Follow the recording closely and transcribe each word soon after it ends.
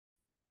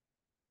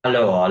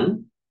Hello all,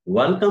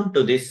 welcome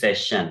to this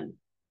session.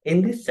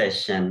 In this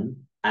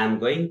session, I am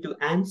going to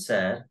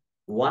answer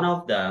one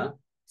of the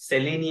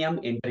Selenium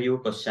interview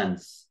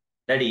questions.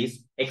 That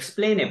is,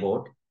 explain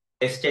about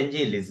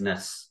testNG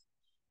listeners.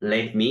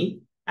 Let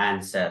me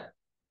answer.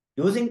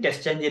 Using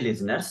testNG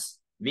listeners,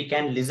 we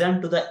can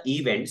listen to the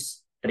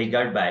events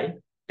triggered by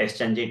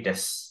testNG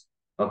tests.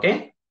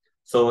 Okay.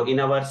 So in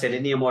our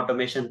Selenium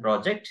automation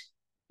project,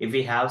 if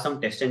we have some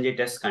testNG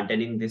tests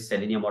containing this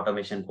Selenium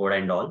automation code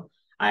and all,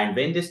 and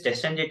when this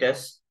testNG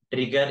tests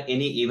trigger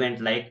any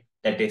event like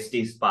the test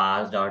is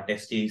passed or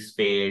test is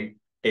failed,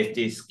 test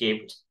is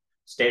skipped,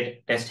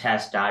 test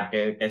has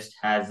started, test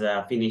has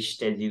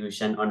finished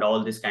execution, and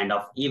all this kind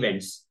of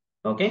events.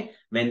 Okay.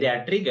 When they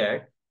are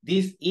triggered,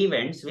 these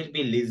events will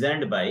be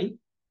listened by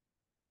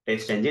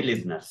testNG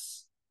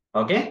listeners.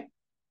 Okay.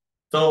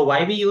 So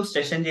why we use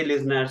testNG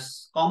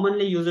listeners?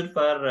 Commonly used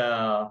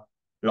for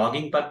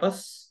logging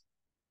purpose.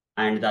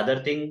 And the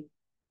other thing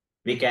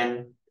we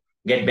can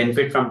get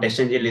benefit from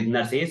testNG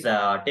listeners is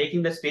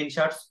taking the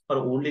screenshots for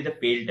only the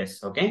failed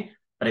tests. Okay.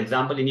 For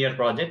example, in your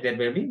project, there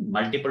will be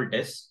multiple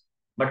tests,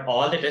 but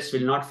all the tests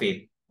will not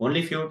fail.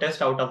 Only few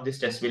tests out of this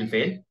test will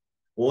fail.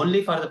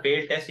 Only for the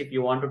failed test, if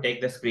you want to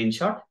take the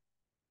screenshot,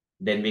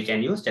 then we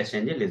can use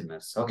testNG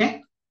listeners.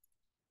 Okay.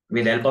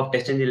 With the help of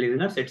testNG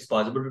listeners, it's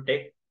possible to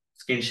take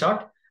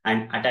screenshot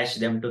and attach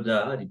them to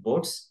the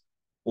reports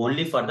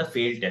only for the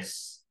failed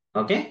tests.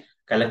 Okay.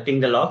 Collecting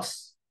the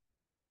logs.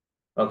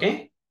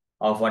 Okay.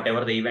 Of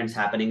whatever the events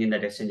happening in the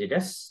testNG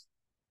tests.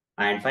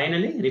 And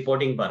finally,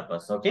 reporting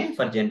purpose. Okay.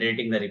 For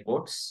generating the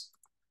reports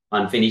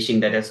on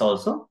finishing the test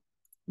also,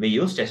 we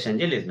use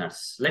testNG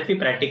listeners. Let me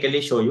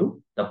practically show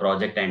you the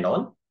project and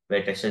all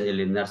where testNG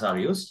listeners are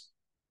used.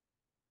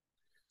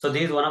 So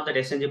this is one of the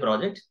testNG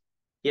project.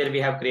 Here we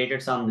have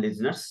created some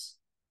listeners.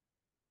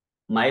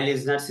 My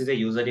listeners is a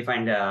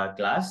user-defined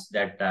class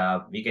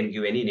that we can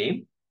give any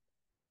name,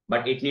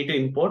 but it need to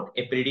import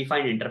a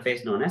predefined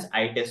interface known as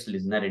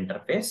iTestListener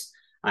interface.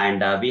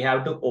 And we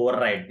have to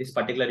override this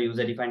particular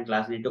user-defined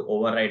class need to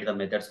override the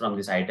methods from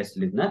this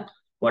iTestListener.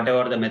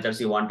 Whatever the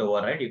methods you want to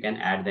override, you can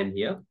add them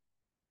here.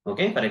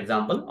 Okay, for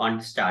example, on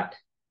start.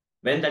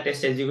 When the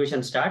test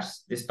execution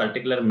starts, this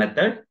particular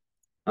method,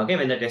 okay,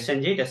 when the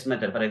testNG test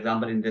method, for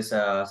example, in this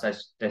such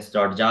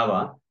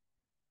test.java,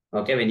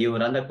 okay, when you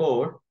run the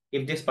code,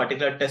 if this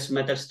particular test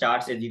method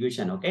starts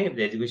execution, okay, if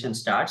the execution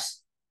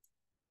starts,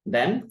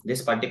 then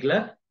this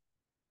particular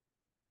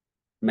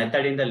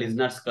method in the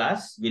listeners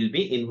class will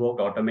be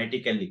invoked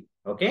automatically.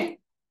 Okay,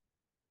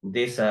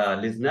 these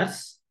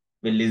listeners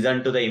will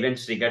listen to the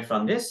events triggered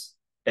from this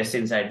test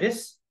inside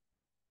this,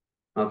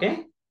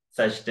 okay,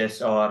 such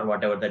test or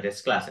whatever the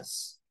test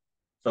classes.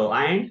 So,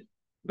 and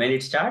when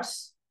it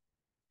starts,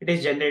 it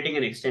is generating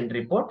an extend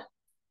report,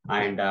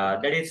 and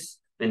that is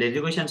when the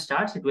execution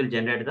starts, it will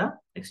generate the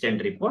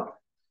extend report.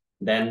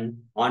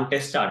 Then on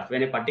test starts,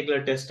 when a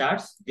particular test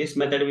starts, this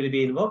method will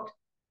be invoked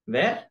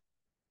where,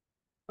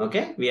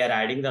 okay, we are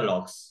adding the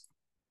logs.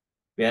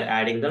 We are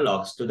adding the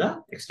logs to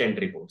the extend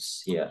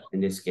reports here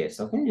in this case.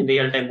 Okay, in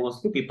real time,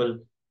 mostly people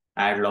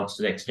add logs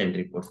to the extend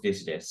reports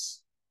these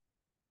days.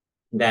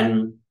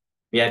 Then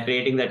we are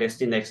creating the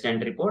test in the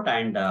extend report,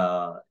 and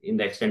in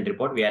the extend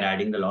report, we are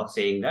adding the log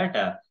saying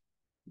that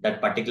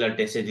that particular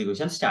test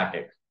execution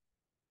started.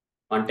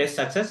 On test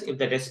success, if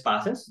the test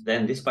passes,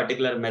 then this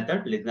particular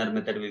method, listener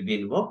method, will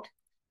be invoked,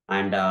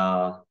 and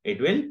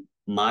it will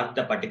mark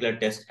the particular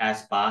test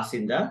as pass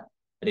in the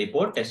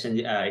report, test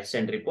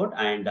extend report,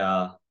 and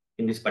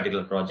in this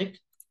particular project,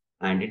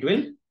 and it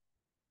will,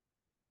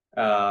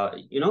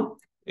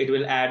 it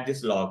will add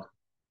this log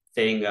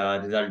saying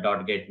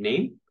result.get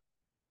name,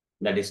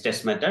 that is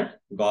test method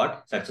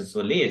got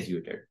successfully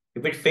executed.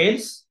 If it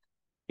fails,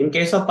 in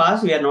case of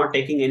pass, we are not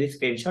taking any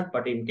screenshot,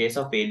 but in case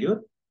of failure,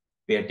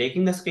 we are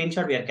taking the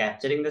screenshot, we are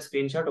capturing the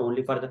screenshot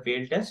only for the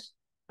failed test,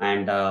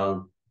 and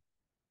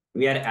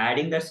we are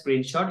adding the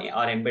screenshot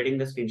or embedding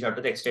the screenshot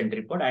to the extend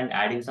report and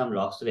adding some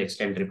logs to the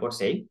extend report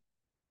saying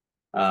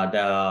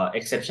the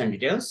exception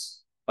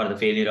details for the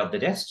failure of the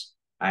test,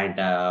 and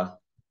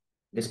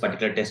this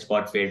particular test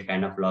got failed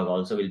kind of log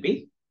also will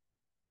be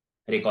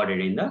recorded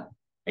in the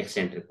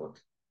extend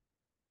report.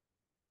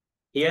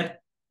 Here,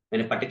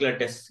 when a particular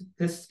test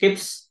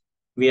skips,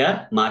 we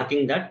are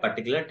marking that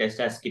particular test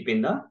as skip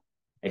in the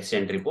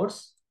extend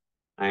reports,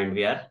 and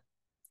we are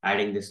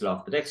adding this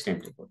log to the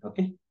extend report.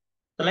 Okay,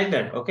 so like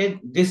that. Okay,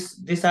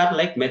 these are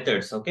like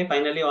methods. Okay,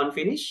 finally on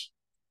finish,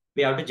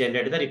 we have to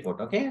generate the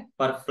report. Okay,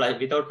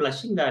 without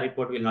flushing, the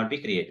report will not be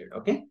created.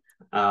 Okay,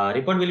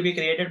 report will be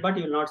created, but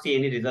you will not see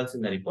any results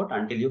in the report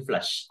until you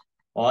flush.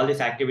 All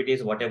these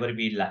activities, whatever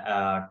we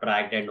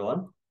tracked and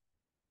all,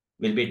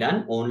 will be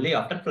done only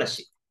after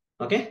flushing.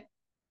 Okay,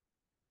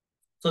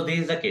 so this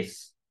is the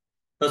case.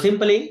 So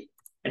simply,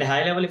 at a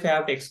high level, if I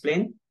have to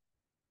explain,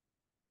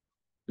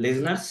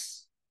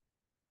 listeners,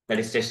 that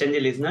is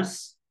testNG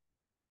listeners,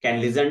 can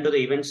listen to the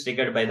events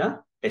triggered by the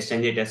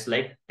testNG test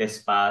like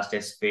test passed,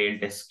 test failed,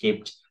 test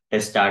skipped,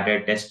 test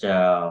started, test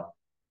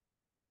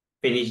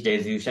finished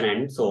execution,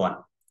 and so on.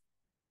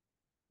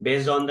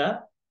 Based on the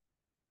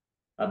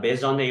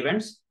Based on the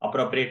events,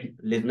 appropriate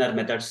listener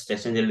methods,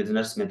 testNG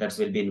listeners methods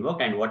will be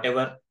invoked, and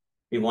whatever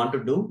we want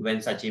to do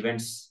when such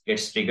events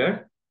gets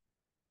triggered,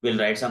 we'll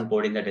write some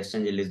code in the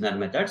testNG listener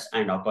methods,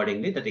 and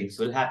accordingly the things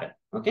will happen.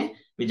 Okay.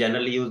 We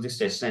generally use this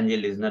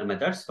testNG listener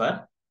methods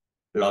for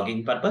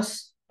logging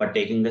purpose, for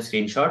taking the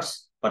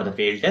screenshots, for the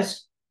failed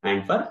test,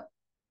 and for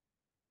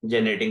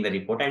generating the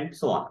report and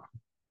so on.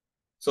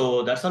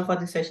 So that's all for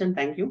this session.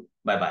 Thank you.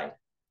 Bye-bye.